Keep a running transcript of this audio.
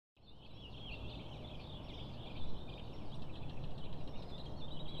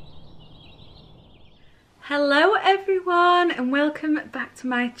Hello everyone and welcome back to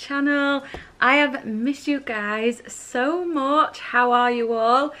my channel. I have missed you guys so much. How are you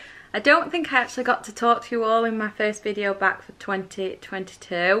all? I don't think I actually got to talk to you all in my first video back for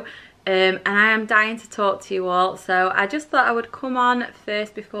 2022 and I am dying to talk to you all, so I just thought I would come on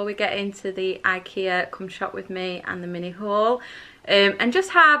first before we get into the IKEA Come Shop With Me and the mini haul. And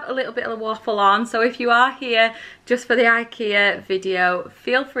just have a little bit of a waffle on. So if you are here just for the IKEA video,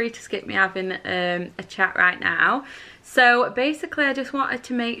 feel free to skip me having a chat right now. So basically I just wanted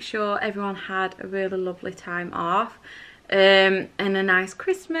to make sure everyone had a really lovely time off and a nice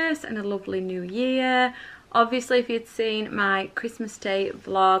Christmas and a lovely new year. Obviously if you'd seen my Christmas Day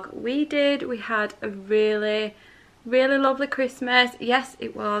vlog, we had a really lovely Christmas. Yes,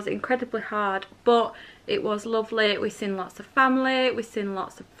 it was incredibly hard, but it was lovely. We seen lots of family, we seen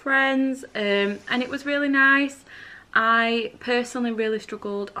lots of friends, and it was really nice. I personally really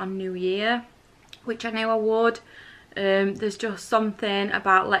struggled on New Year, which I knew I would. There's just something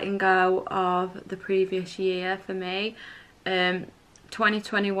about letting go of the previous year for me.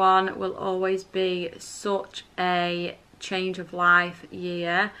 2021 will always be such a change of life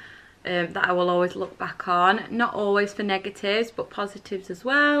year. That I will always look back on, not always for negatives but positives as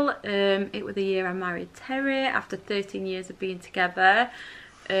well. It was the year I married Terry after 13 years of being together,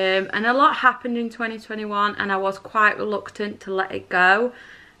 and a lot happened in 2021 and I was quite reluctant to let it go.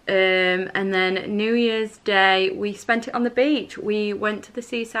 And then New Year's Day we spent it on the beach. We went to the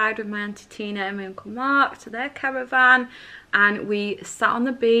seaside with my auntie Tina and my uncle Mark to their caravan, and we sat on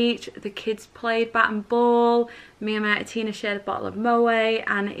the beach. The kids played bat and ball. Me and my auntie Tina shared a bottle of Moet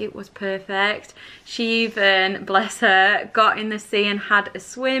and it was perfect. She even, bless her, got in the sea and had a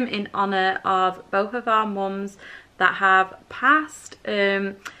swim in honour of both of our mums that have passed.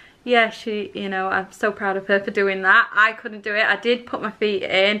 Yeah, she, you know, I'm so proud of her for doing that. I couldn't do it. I did put my feet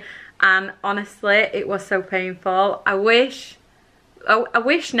in and honestly it was so painful. I wish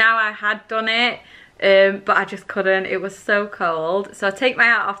now I had done it, but I just couldn't. It was so cold. So I take my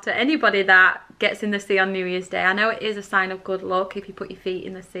hat off to anybody that gets in the sea on New Year's Day. I know it is a sign of good luck if you put your feet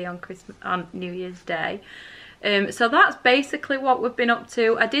in the sea on New Year's Day. So that's basically what we've been up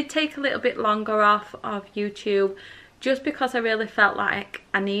to. I did take a little bit longer off of YouTube just because I really felt like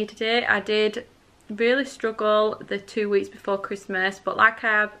I needed it. I did really struggle the 2 weeks before Christmas, but like I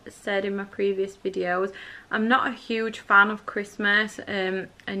have said in my previous videos, I'm not a huge fan of Christmas and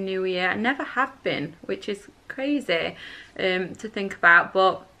New Year. I never have been, which is crazy to think about.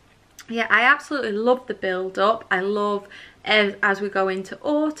 But yeah, I absolutely love the build up. I love as we go into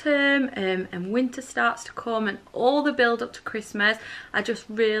autumn and winter starts to come and all the build up to Christmas. I just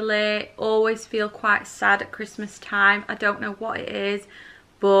really always feel quite sad at Christmas time. I don't know what it is,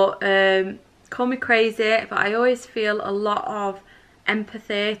 but call me crazy, but I always feel a lot of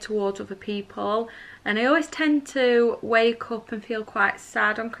empathy towards other people, and I always tend to wake up and feel quite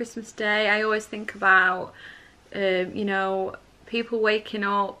sad on Christmas Day. I always think about you know, people waking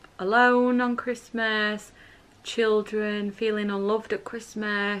up alone on Christmas, children feeling unloved at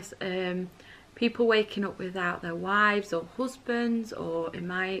Christmas, people waking up without their wives or husbands, or in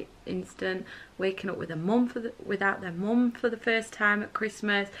my instant waking up with a mum without their mum for the first time at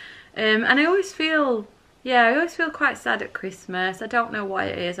Christmas. And I always feel, yeah, I always feel quite sad at Christmas. I don't know what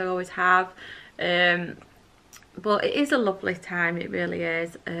it is, I always have, but it is a lovely time, it really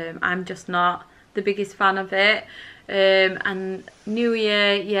is. I'm just not the biggest fan of it. And New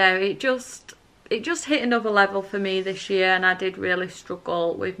Year, yeah, it just hit another level for me this year, and I did really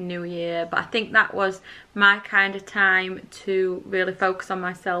struggle with New Year, but I think that was my kind of time to really focus on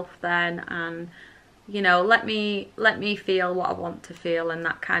myself then, and you know, let me feel what I want to feel, and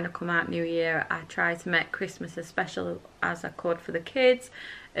that kind of come out New Year. I tried to make Christmas as special as I could for the kids,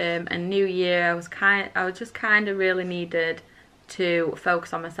 and New Year I was just kind of really needed to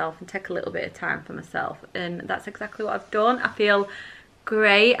focus on myself and take a little bit of time for myself, and that's exactly what I've done. I feel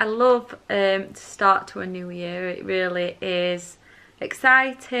great. I love to start to a new year. It really is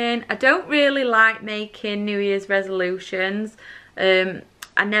exciting. I don't really like making New Year's resolutions.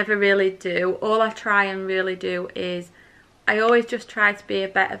 I never really do. All I try and really do is I always just try to be a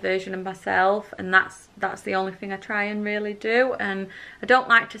better version of myself, and that's the only thing I try and really do. And I don't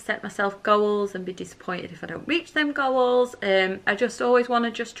like to set myself goals and be disappointed if I don't reach them goals. I just always want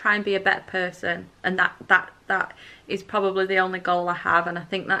to just try and be a better person, and that is probably the only goal I have, and I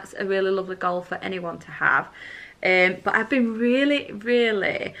think that's a really lovely goal for anyone to have. But I've been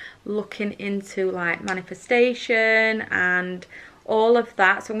really looking into like manifestation and all of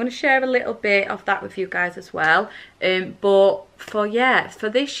that, so I'm going to share a little bit of that with you guys as well. But for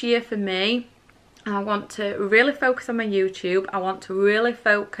this year for me, I want to really focus on my YouTube. I want to really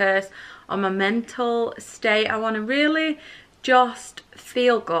focus on my mental state. I want to really just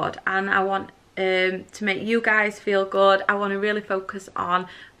feel good, and I want to make you guys feel good. I want to really focus on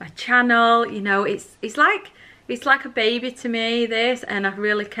my channel. You know, it's like a baby to me, this, and I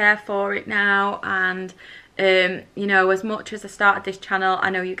really care for it now. And you know, as much as I started this channel, I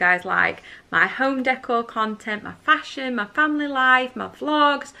know you guys like my home decor content, my fashion, my family life, my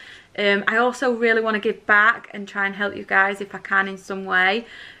vlogs. I also really want to give back and try and help you guys if I can in some way.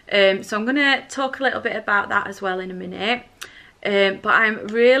 So I'm going to talk a little bit about that as well in a minute. But I'm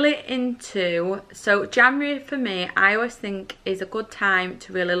really into, so January for me, I always think is a good time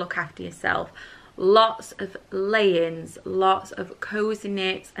to really look after yourself. Lots of lay-ins, lots of cozy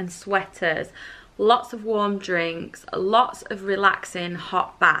knits and sweaters, lots of warm drinks, lots of relaxing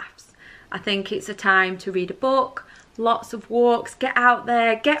hot baths. I think it's a time to read a book, lots of walks, get out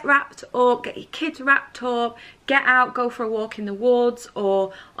there, get wrapped up, get your kids wrapped up, get out, go for a walk in the woods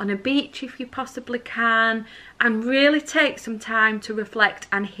or on a beach if you possibly can, and really take some time to reflect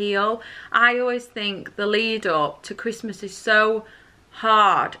and heal. I always think the lead up to Christmas is so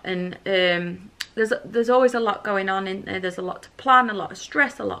hard, and there's always a lot going on in there. There's a lot to plan, a lot of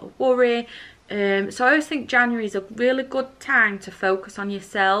stress, a lot of worry. So I always think January is a really good time to focus on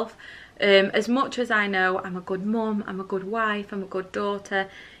yourself. As much as I know I'm a good mum, I'm a good wife, I'm a good daughter,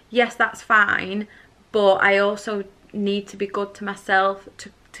 yes, that's fine, but I also need to be good to myself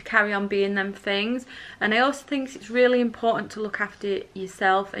to carry on being them things. And I also think it's really important to look after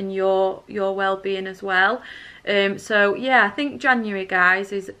yourself and your well-being as well. So yeah, I think January,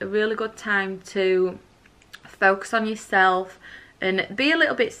 guys, is a really good time to focus on yourself and be a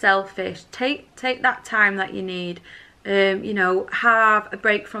little bit selfish. Take that time that you need. You know, have a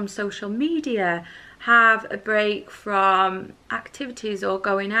break from social media, have a break from activities or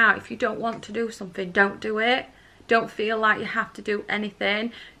going out. If you don't want to do something, don't do it. Don't feel like you have to do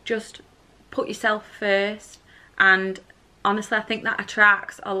anything. Just put yourself first. And honestly, I think that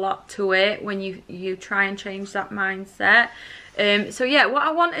attracts a lot to it when you try and change that mindset. So yeah, what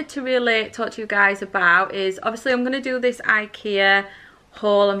I wanted to really talk to you guys about is, obviously I'm going to do this IKEA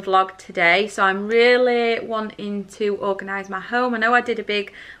haul and vlog today, so I'm really wanting to organise my home. I know I did a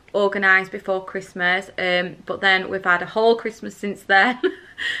big organise before Christmas, but then we've had a whole Christmas since then.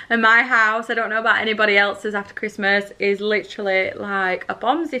 And my house, I don't know about anybody else's after Christmas, is literally like a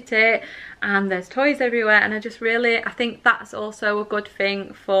bomb's hit it, and there's toys everywhere. And I think that's also a good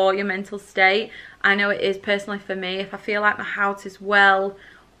thing for your mental state. I know it is personally for me. If I feel like my house is well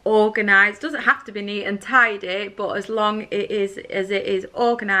organised, doesn't have to be neat and tidy, but as long as it is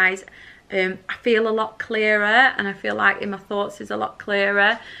organised, I feel a lot clearer, and I feel like in my thoughts is a lot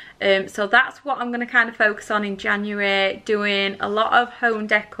clearer. So that's what I'm going to kind of focus on in January, doing a lot of home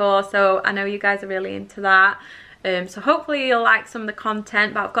decor. So I know you guys are really into that. So hopefully you'll like some of the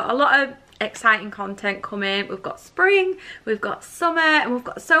content, but I've got a lot of exciting content coming. We've got spring, we've got summer, and we've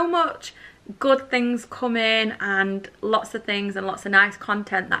got so much good things coming, and lots of things and lots of nice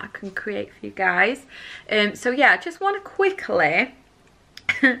content that I can create for you guys. So yeah, I just want to quickly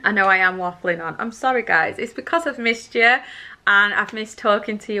I know I am waffling on, I'm sorry guys, it's because I've missed you and I've missed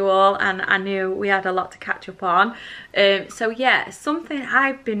talking to you all, and I knew we had a lot to catch up on. So yeah, something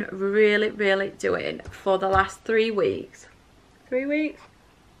I've been really doing for the last 3 weeks. 3 weeks?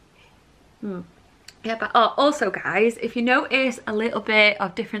 Yeah, but also guys, if you notice a little bit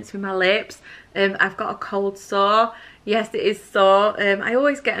of difference with my lips, I've got a cold sore. Yes, it is sore. I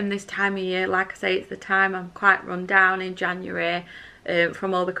always get them this time of year. Like I say, it's the time I'm quite run down in January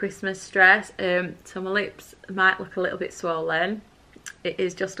from all the Christmas stress. So my lips might look a little bit swollen. It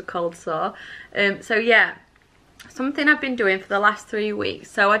is just a cold sore. So yeah, something I've been doing for the last 3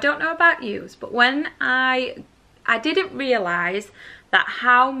 weeks. So I don't know about you, but when I didn't realise that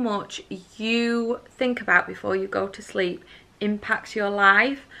how much you think about before you go to sleep impacts your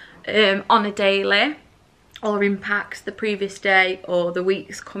life on a daily, or impacts the previous day or the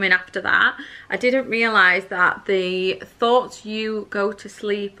weeks coming after that. I didn't realise that the thoughts you go to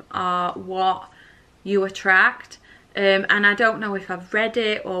sleep are what you attract. And I don't know if I've read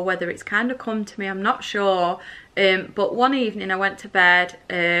it or whether it's kind of come to me, I'm not sure. But one evening I went to bed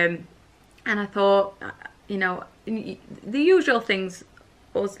and I thought, you know, the usual things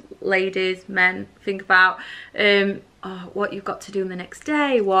us ladies, men think about, what you've got to do the next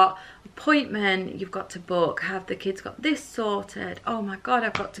day, what appointment you've got to book, have the kids got this sorted, oh my god,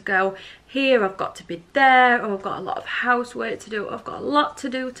 I've got to go here, I've got to be there, or I've got a lot of housework to do, I've got a lot to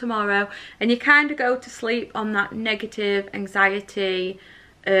do tomorrow. And you kind of go to sleep on that negative anxiety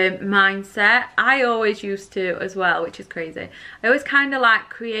mindset. I always used to as well, which is crazy. I always kind of like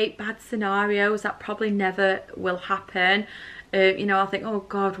create bad scenarios that probably never will happen. You know, I'll think, oh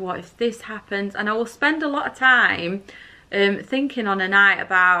God, what if this happens? And I will spend a lot of time thinking on a night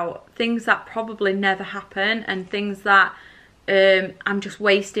about things that probably never happen, and things that I'm just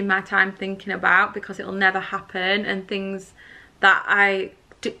wasting my time thinking about because it'll never happen, and things that I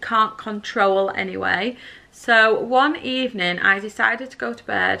can't control anyway. So one evening I decided to go to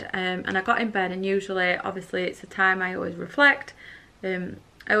bed, and I got in bed, and usually obviously it's a time I always reflect. I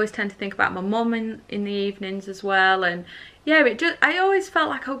always tend to think about my mum in the evenings as well, and yeah, I always felt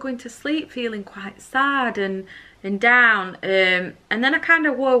like I was going to sleep feeling quite sad and down, and then I kind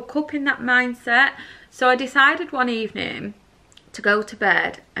of woke up in that mindset. So I decided one evening to go to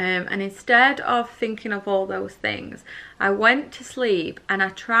bed, and instead of thinking of all those things, I went to sleep and I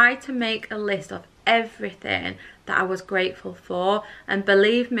tried to make a list of everything that I was grateful for. And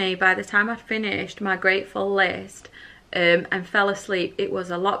believe me, by the time I'd finished my grateful list and fell asleep, it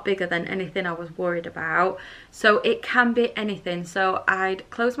was a lot bigger than anything I was worried about. So it can be anything. So I'd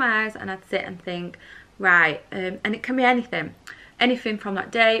close my eyes and I'd sit and think, right, and it can be anything from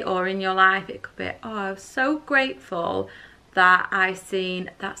that day or in your life. It could be, oh, I was so grateful that I seen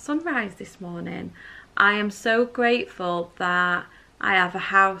that sunrise this morning. I am so grateful that I have a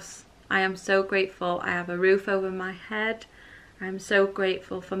house. I am so grateful I have a roof over my head. I am so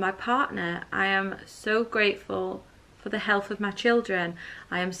grateful for my partner. I am so grateful for the health of my children.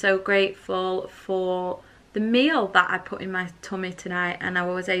 I am so grateful for the meal that I put in my tummy tonight, and I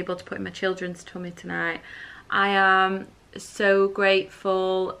was able to put in my children's tummy tonight. I am so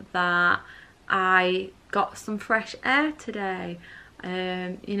grateful that I got some fresh air today.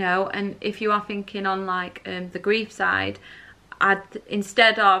 You know, and if you are thinking on like the grief side,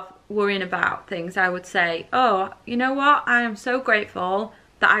 instead of worrying about things, I would say, oh, you know what, I am so grateful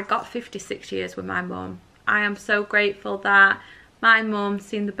that I got 56 years with my mum. I am so grateful that my mum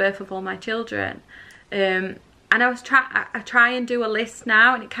seen the birth of all my children. And I try and do a list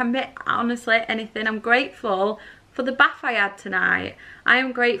now, and it can be honestly anything. I'm grateful for the bath I had tonight. I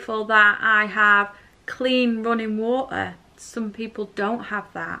am grateful that I have clean running water. Some people don't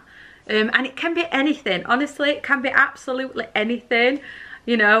have that. And it can be anything. Honestly, it can be absolutely anything.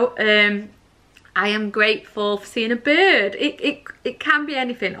 You know, I am grateful for seeing a bird. It can be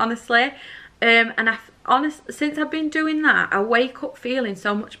anything, honestly. And since I've been doing that, I wake up feeling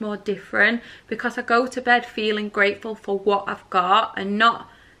so much more different, because I go to bed feeling grateful for what I've got and not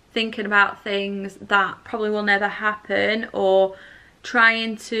thinking about things that probably will never happen, or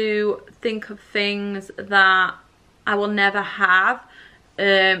trying to think of things that I will never have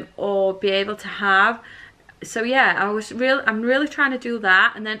or be able to have. So yeah, I'm really trying to do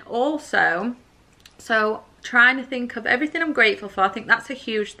that. And then also, so trying to think of everything I'm grateful for. I think that's a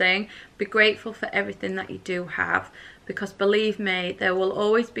huge thing. Be grateful for everything that you do have, because believe me, there will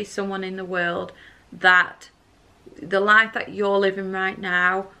always be someone in the world that the life that you're living right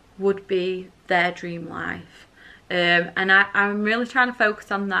now would be their dream life. And I'm really trying to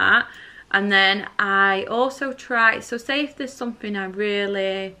focus on that. And then I also try, so say if there's something I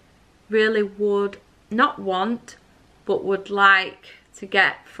really would not want but would like to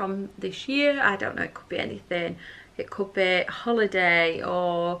get from this year, I don't know, it could be anything. It could be a holiday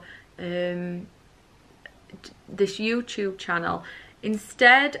or this YouTube channel.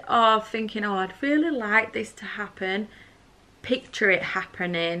 Instead of thinking, oh, I'd really like this to happen, picture it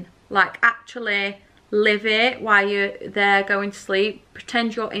happening. Like, actually live it while you're there going to sleep.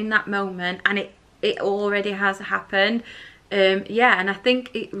 Pretend you're in that moment and it already has happened. Yeah, and I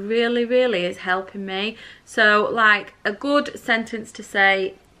think it really is helping me. So like a good sentence to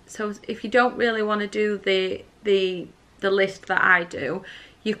say, so if you don't really want to do the list that I do,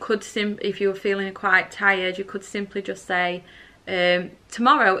 you could if you were feeling quite tired, you could simply just say,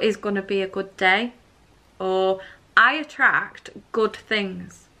 tomorrow is going to be a good day, or I attract good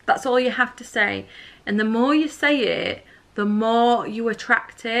things. That's all you have to say. And the more you say it, the more you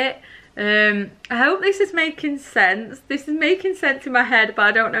attract it. I hope this is making sense. This is making sense in my head, but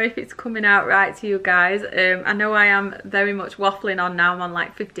I don't know if it's coming out right to you guys. I know I am very much waffling on now. I'm on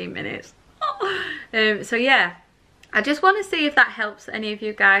like 15 minutes. So yeah, I just want to see if that helps any of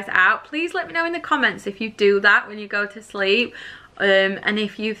you guys out. Please let me know in the comments if you do that when you go to sleep, and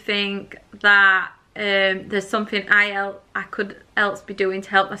if you think that there's something I could else be doing to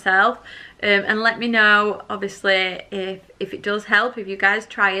help myself, and let me know, obviously, if it does help. If you guys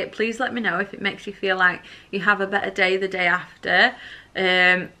try it, please let me know if it makes you feel like you have a better day the day after,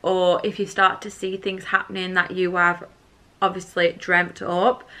 or if you start to see things happening that you have obviously dreamt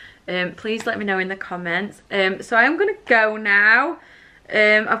up. Please let me know in the comments. So I'm gonna go now.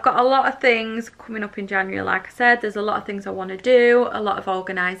 I've got a lot of things coming up in January. Like I said, there's a lot of things I want to do, a lot of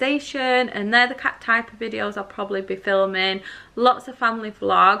organisation, and they're the type of videos I'll probably be filming. Lots of family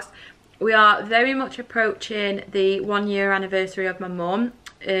vlogs. We are very much approaching the 1 year anniversary of my mum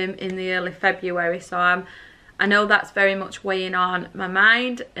in the early February, so I know that's very much weighing on my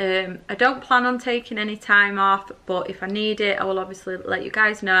mind. I don't plan on taking any time off, but if I need it, I will obviously let you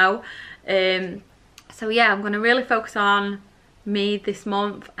guys know. So yeah, I'm going to really focus on me this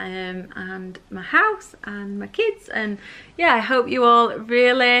month, and my house and my kids, and yeah, I hope you all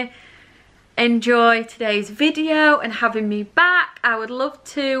really enjoy today's video and having me back. I would love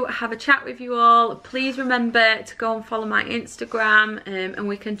to have a chat with you all. Please remember to go and follow my Instagram, and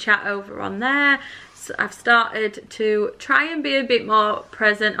we can chat over on there. So I've started to try and be a bit more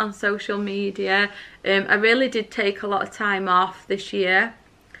present on social media. I really did take a lot of time off this year.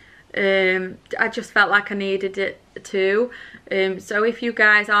 I just felt like I needed it too. So if you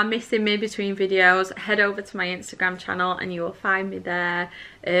guys are missing me between videos, head over to my Instagram channel and you will find me there,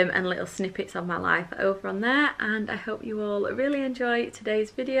 and little snippets of my life over on there. And I hope you all really enjoy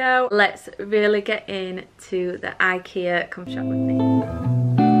today's video. Let's really get into the IKEA Come Shop With Me.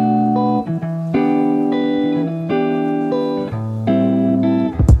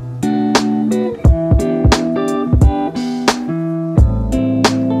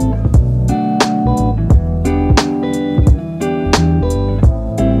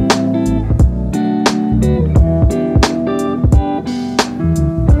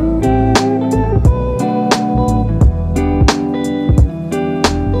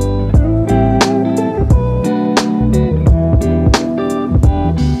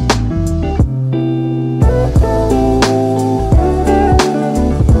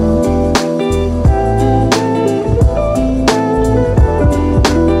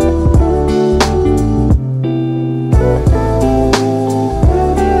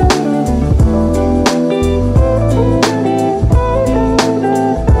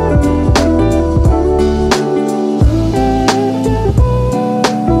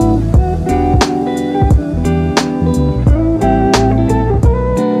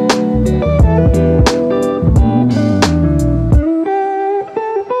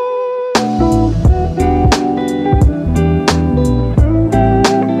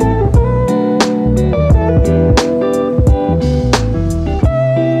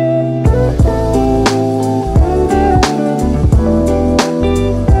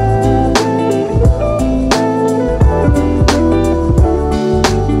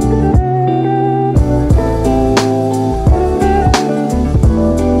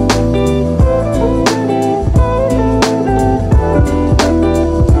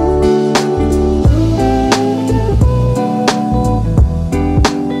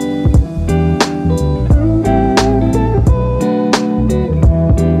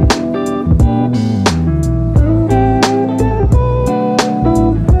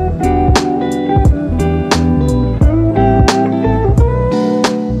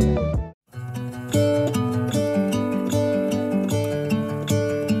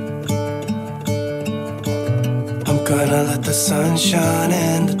 Gonna let the sun shine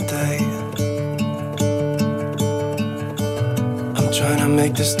in today. I'm trying to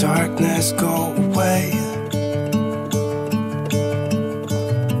make this darkness go away.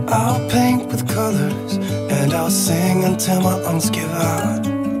 I'll paint with colors and I'll sing until my lungs give out.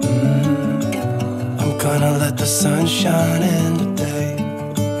 I'm gonna let the sun shine in today,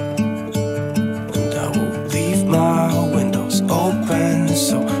 and I will leave my windows open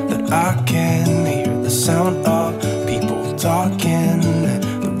so that I can hear the sound of people talking and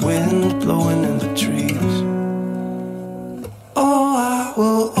the wind blowing in the trees. Oh, I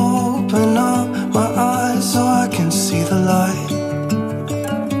will open up my eyes so I can see the light.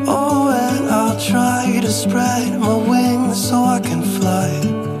 Oh, and I'll try to spread my wings so I can fly.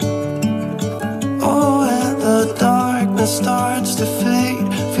 Oh, and the darkness starts to fade.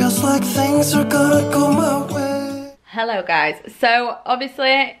 Feels like things are gonna go my way. Hello guys, so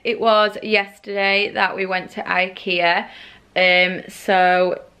obviously it was yesterday that we went to IKEA,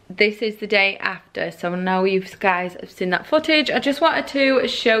 so this is the day after, so I know you guys have seen that footage. I just wanted to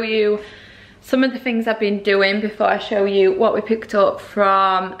show you some of the things I've been doing before I show you what we picked up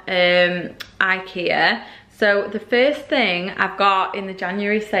from IKEA. So the first thing I've got in the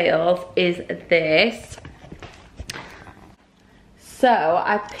January sales is this. So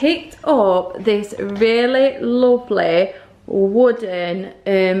I picked up this really lovely wooden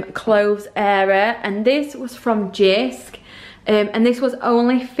clothes area, and this was from J.I.S.C. And this was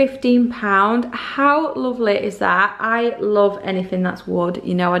only £15. How lovely is that? I love anything that's wood,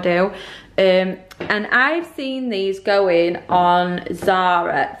 you know I do. and I've seen these going on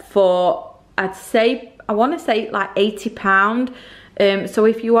Zara for, I want to say like £80. So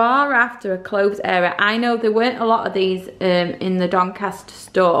if you are after a clothes area, I know there weren't a lot of these in the Doncaster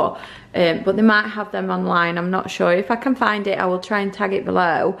store, but they might have them online. I'm not sure. If I can find it, I will try and tag it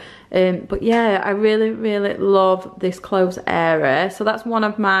below. But yeah, I really love this clothes area. So that's one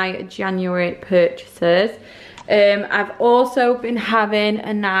of my January purchases. I've also been having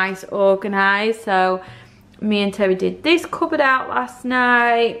a nice organise. So me and Terry did this cupboard out last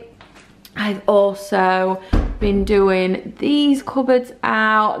night. I've also been doing these cupboards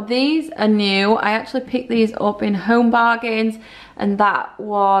out. These are new. I actually picked these up in Home Bargains, and that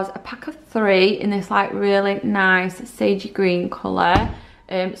was a pack of 3 in this like really nice sagey green colour.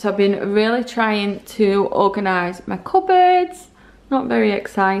 So I've been really trying to organise my cupboards. Not very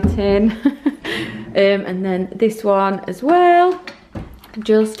exciting. And then this one as well.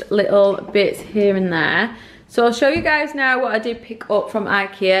 Just little bits here and there. So I'll show you guys now what I did pick up from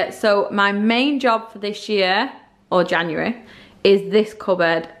IKEA. So my main job for this year, or January, is this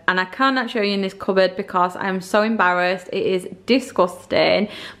cupboard. And I cannot show you in this cupboard because I'm so embarrassed. It is disgusting.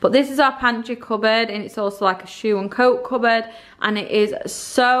 But this is our pantry cupboard, and it's also like a shoe and coat cupboard. And it is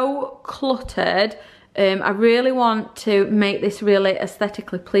so cluttered. I really want to make this really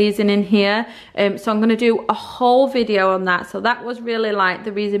aesthetically pleasing in here. So I'm going to do a whole video on that. So that was really like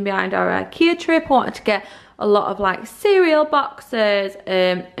the reason behind our IKEA trip. I wanted to get a lot of like cereal boxes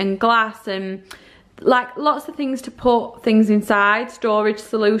and glass and like lots of things to put things inside, storage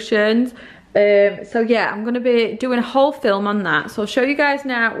solutions. So yeah, I'm going to be doing a whole film on that. So I'll show you guys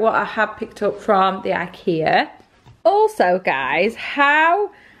now what I have picked up from the IKEA. Also guys,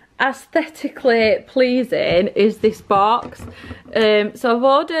 how aesthetically pleasing is this box? So I've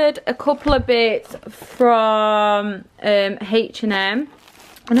ordered a couple of bits from H&M,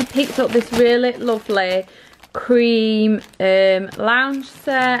 and I picked up this really lovely cream lounge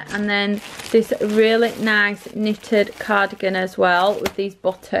set, and then this really nice knitted cardigan as well with these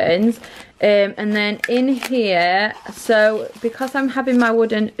buttons. And then in here, so because I'm having my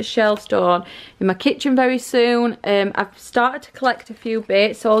wooden shelves done in my kitchen very soon, I've started to collect a few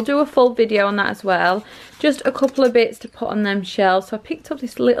bits, so I'll do a full video on that as well. Just a couple of bits to put on them shelves. So I picked up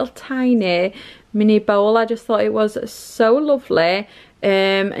this little tiny mini bowl. I just thought it was so lovely.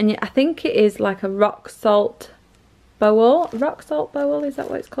 And I think it is like a rock salt bowl. Rock salt bowl, is that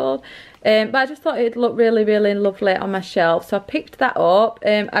what it's called? But I just thought it'd look really lovely on my shelf, so I picked that up.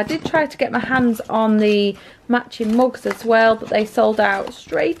 I did try to get my hands on the matching mugs as well, but they sold out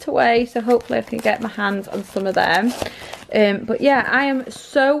straight away, so hopefully I can get my hands on some of them. But yeah, I am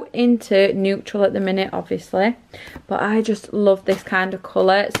so into neutral at the minute, obviously, but I just love this kind of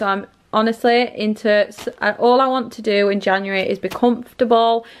colour. So I'm honestly into, all I want to do in January is be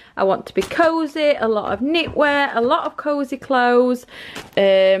comfortable. I want to be cozy, a lot of knitwear, a lot of cozy clothes,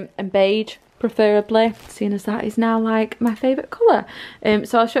 and beige preferably, seeing as that is now like my favourite colour.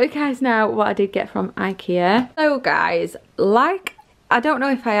 So I'll show you guys now what I did get from IKEA. So guys, like, I don't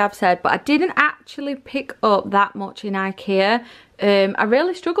know if I have said, but I didn't actually pick up that much in IKEA. I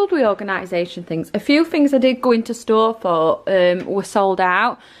really struggled with organisation things. A few things I did go into store for were sold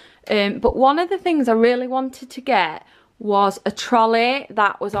out. But one of the things I really wanted to get was a trolley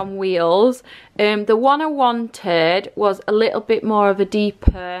that was on wheels. The one I wanted was a little bit more of a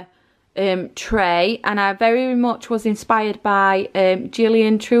deeper tray, and I very much was inspired by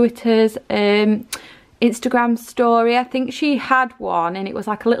Gillian Truiter's Instagram story. I think she had one, and it was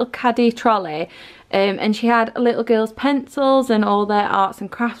like a little caddy trolley, and she had a little girl's pencils and all their arts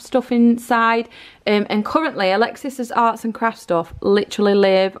and crafts stuff inside. And currently Alexis's arts and crafts stuff literally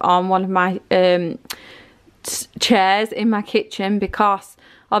live on one of my chairs in my kitchen, because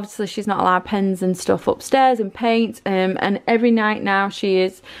obviously she's not allowed pens and stuff upstairs and paint, and every night now she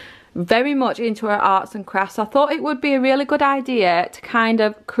is very much into her arts and crafts. So I thought it would be a really good idea to kind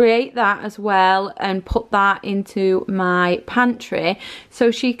of create that as well and put that into my pantry,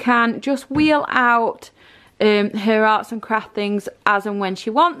 so she can just wheel out her arts and craft things as and when she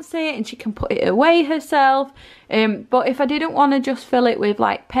wants it, and she can put it away herself. But if I didn't want to just fill it with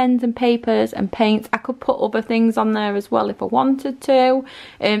like pens and papers and paints, I could put other things on there as well if I wanted to.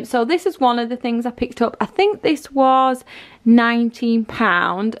 So this is one of the things I picked up. I think this was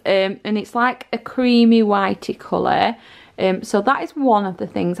 £19, and it's like a creamy whitey colour. So that is one of the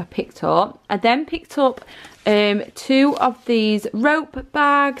things I picked up. I then picked up 2 of these rope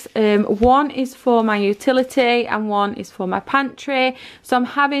bags. One is for my utility and one is for my pantry. So I'm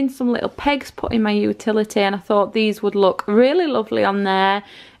having some little pegs put in my utility, and I thought these would look really lovely on there.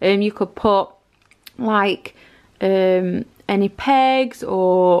 You could put like a any pegs,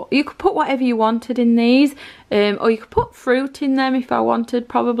 or you could put whatever you wanted in these, or you could put fruit in them if I wanted,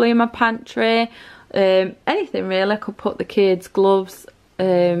 probably in my pantry. Anything really. I could put the kids' gloves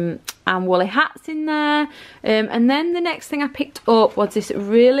and woolly hats in there. And then the next thing I picked up was this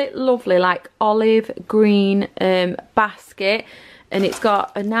really lovely like olive green basket, and it's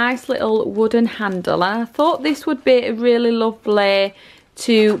got a nice little wooden handle, and I thought this would be really lovely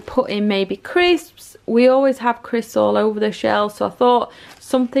to put in maybe crisps. We always have crisps all over the shelves, so I thought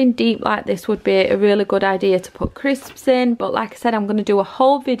something deep like this would be a really good idea to put crisps in. But like I said, I'm going to do a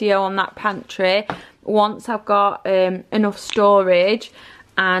whole video on that pantry once I've got enough storage,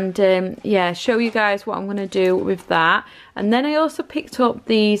 and yeah, show you guys what I'm going to do with that. And then I also picked up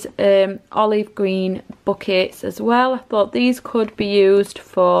these olive green buckets as well. I thought these could be used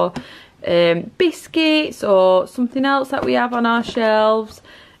for biscuits or something else that we have on our shelves.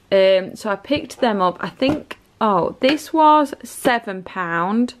 So I picked them up. I think, oh, this was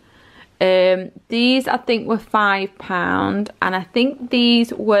 £7. These I think were £5, and I think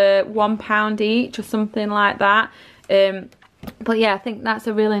these were £1 each or something like that. But yeah, I think that's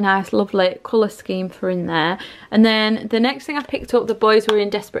a really nice, lovely colour scheme for in there. And then the next thing I picked up, the boys were in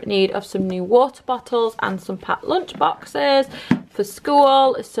desperate need of some new water bottles and some packed lunch boxes for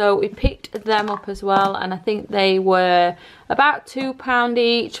school, so we picked them up as well, and I think they were about £2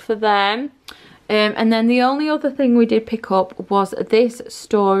 each for them. And then the only other thing we did pick up was this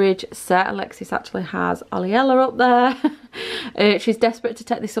storage set. Alexis actually has Oliella up there. She's desperate to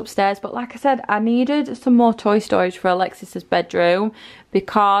take this upstairs, but like I said, I needed some more toy storage for Alexis's bedroom,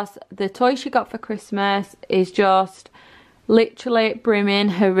 because the toy she got for Christmas is just literally brimming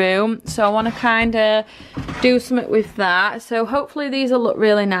her room, so I want to kind of do something with that. So hopefully these will look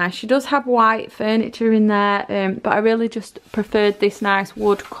really nice. She does have white furniture in there, but I really just preferred this nice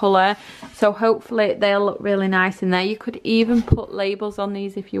wood colour, so hopefully they'll look really nice in there. You could even put labels on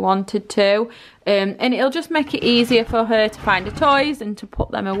these if you wanted to, and it'll just make it easier for her to find the toys and to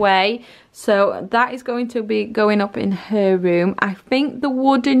put them away. So that is going to be going up in her room. I think the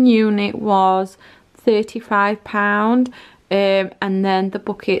wooden unit was £35, and then the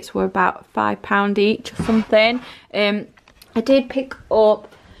buckets were about £5 each or something. I did pick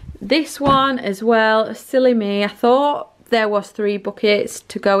up this one as well. Silly me, I thought there was 3 buckets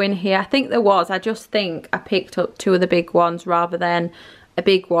to go in here. I think there was. I just think I picked up 2 of the big ones rather than a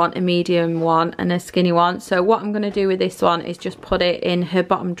big one, a medium one and a skinny one. So what I'm going to do with this one is just put it in her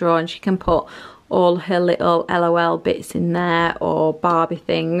bottom drawer, and she can put all her little LOL bits in there, or Barbie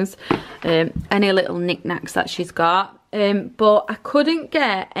things, any little knickknacks that she's got. But I couldn't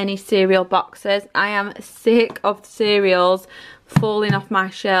get any cereal boxes. I am sick of cereals falling off my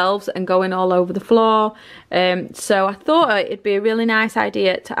shelves and going all over the floor. So I thought it'd be a really nice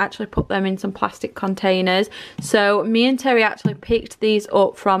idea to actually put them in some plastic containers. So me and Terry actually picked these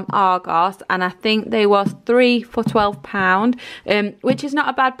up from Argos, and I think they was 3 for £12, which is not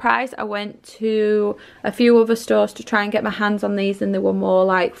a bad price. I went to a few other stores to try and get my hands on these, and they were more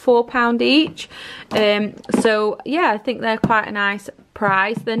like £4 each. So yeah, I think they're quite a nice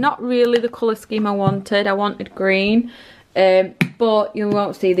price. They're not really the colour scheme I wanted. I wanted green. But you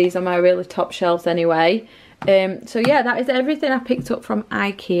won't see these on my really top shelves anyway. So yeah, that is everything I picked up from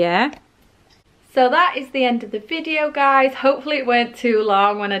IKEA. So that is the end of the video, guys. Hopefully it weren't too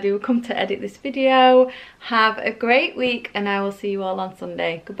long when I do come to edit this video. Have a great week, and I will see you all on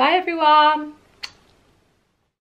Sunday. Goodbye, everyone.